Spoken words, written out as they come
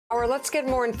Let's get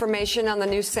more information on the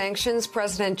new sanctions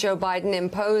President Joe Biden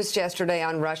imposed yesterday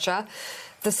on Russia.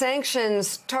 The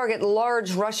sanctions target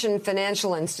large Russian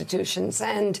financial institutions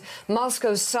and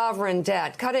Moscow's sovereign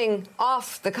debt, cutting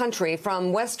off the country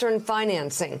from Western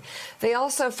financing. They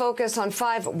also focus on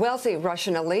 5 wealthy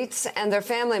Russian elites and their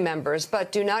family members,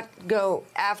 but do not go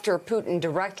after Putin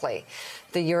directly.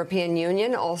 The European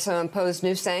Union also imposed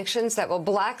new sanctions that will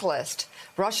blacklist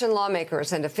Russian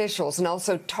lawmakers and officials and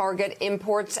also target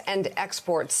imports and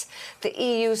exports. The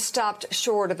EU stopped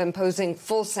short of imposing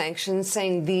full sanctions,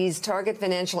 saying these target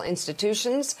financial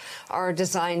institutions are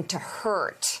designed to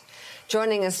hurt.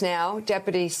 Joining us now,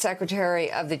 Deputy Secretary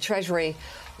of the Treasury,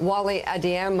 Wally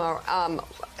Adeyemo.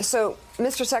 So,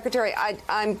 Mr. Secretary,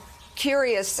 I'm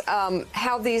curious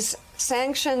how these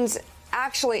sanctions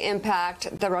actually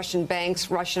impact the Russian banks,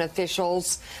 Russian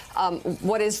officials.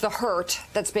 What is the hurt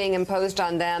that's being imposed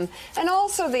on them, and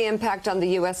also the impact on the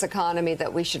U.S. economy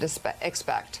that we should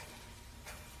expect?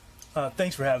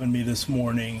 Thanks for having me this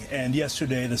morning. And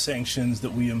yesterday, the sanctions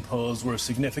that we imposed were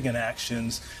significant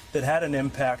actions that had an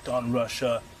impact on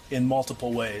Russia in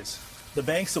multiple ways. The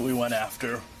banks that we went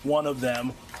after, one of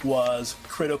them was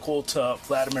critical to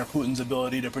Vladimir Putin's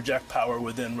ability to project power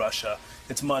within Russia.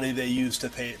 It's money they use to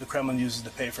pay, the Kremlin uses to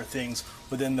pay for things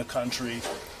within the country.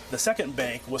 The second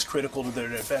bank was critical to their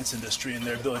defense industry and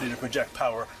their ability to project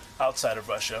power outside of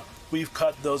Russia. We've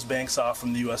cut those banks off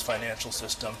from the U.S. financial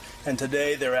system, and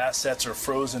today their assets are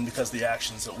frozen because of the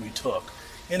actions that we took.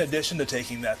 In addition to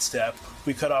taking that step,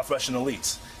 we cut off Russian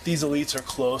elites. These elites are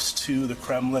close to the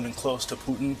Kremlin and close to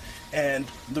Putin. And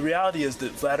the reality is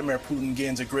that Vladimir Putin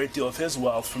gains a great deal of his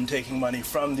wealth from taking money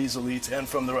from these elites and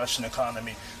from the Russian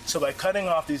economy. So by cutting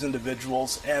off these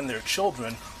individuals and their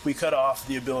children, we cut off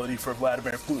the ability for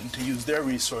Vladimir Putin to use their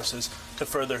resources to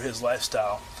further his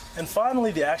lifestyle. And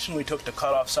finally, the action we took to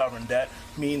cut off sovereign debt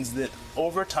means that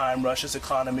over time, Russia's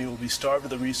economy will be starved of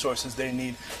the resources they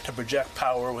need to project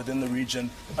power within the region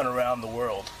and around the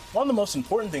world. One of the most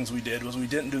important things we did was we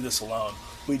didn't do this alone.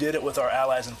 We did it with our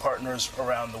allies and partners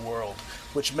around the world,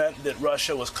 which meant that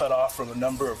Russia was cut off from a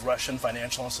number of Western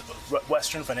financial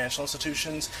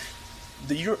institutions.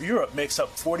 Europe makes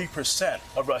up 40%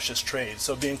 of Russia's trade,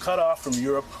 so being cut off from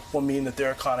Europe will mean that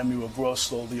their economy will grow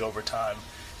slowly over time.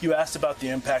 You asked about the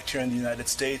impact here in the United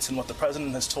States, and what the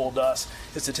president has told us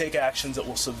is to take actions that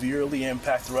will severely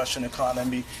impact the Russian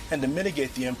economy and to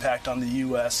mitigate the impact on the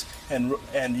U.S.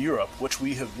 and Europe, which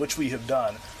we have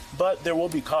done. But there will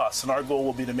be costs, and our goal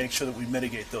will be to make sure that we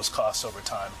mitigate those costs over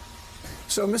time.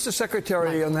 So, Mr.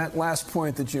 Secretary, on that last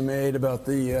point that you made about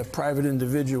the private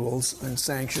individuals and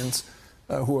sanctions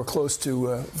who are close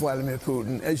to Vladimir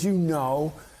Putin, as you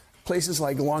know, places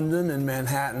like London and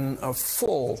Manhattan are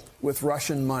full with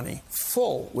Russian money,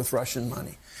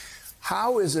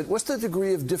 How is it, what's the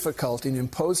degree of difficulty in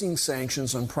imposing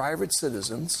sanctions on private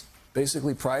citizens,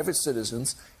 basically private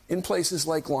citizens, in places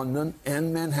like London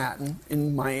and Manhattan,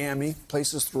 in Miami,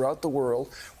 places throughout the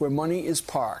world where money is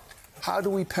parked? How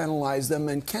do we penalize them,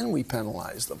 and can we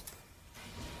penalize them?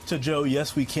 So, Joe,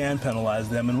 yes, we can penalize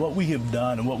them. And what we have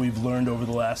done and what we've learned over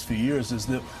the last few years is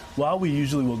that while we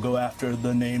usually will go after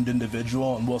the named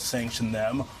individual and we'll sanction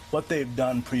them, what they've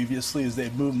done previously is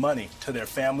they've moved money to their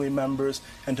family members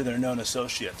and to their known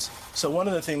associates. So one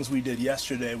of the things we did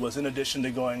yesterday was, in addition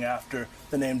to going after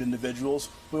the named individuals,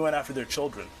 we went after their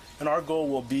children. And our goal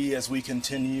will be, as we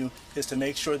continue, is to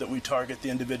make sure that we target the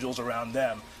individuals around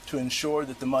them to ensure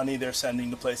that the money they're sending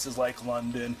to places like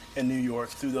London and New York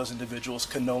through those individuals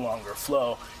can no longer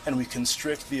flow, and we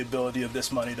constrict the ability of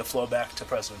this money to flow back to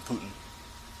President Putin.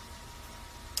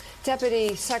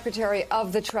 Deputy Secretary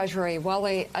of the Treasury,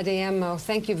 Wally Adeyemo,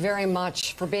 thank you very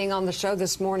much for being on the show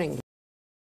this morning.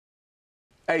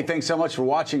 Hey, thanks so much for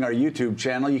watching our YouTube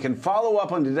channel. You can follow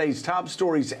up on today's top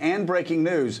stories and breaking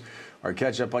news, or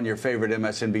catch up on your favorite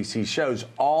MSNBC shows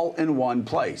all in one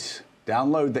place.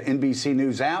 Download the NBC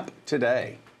News app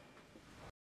today.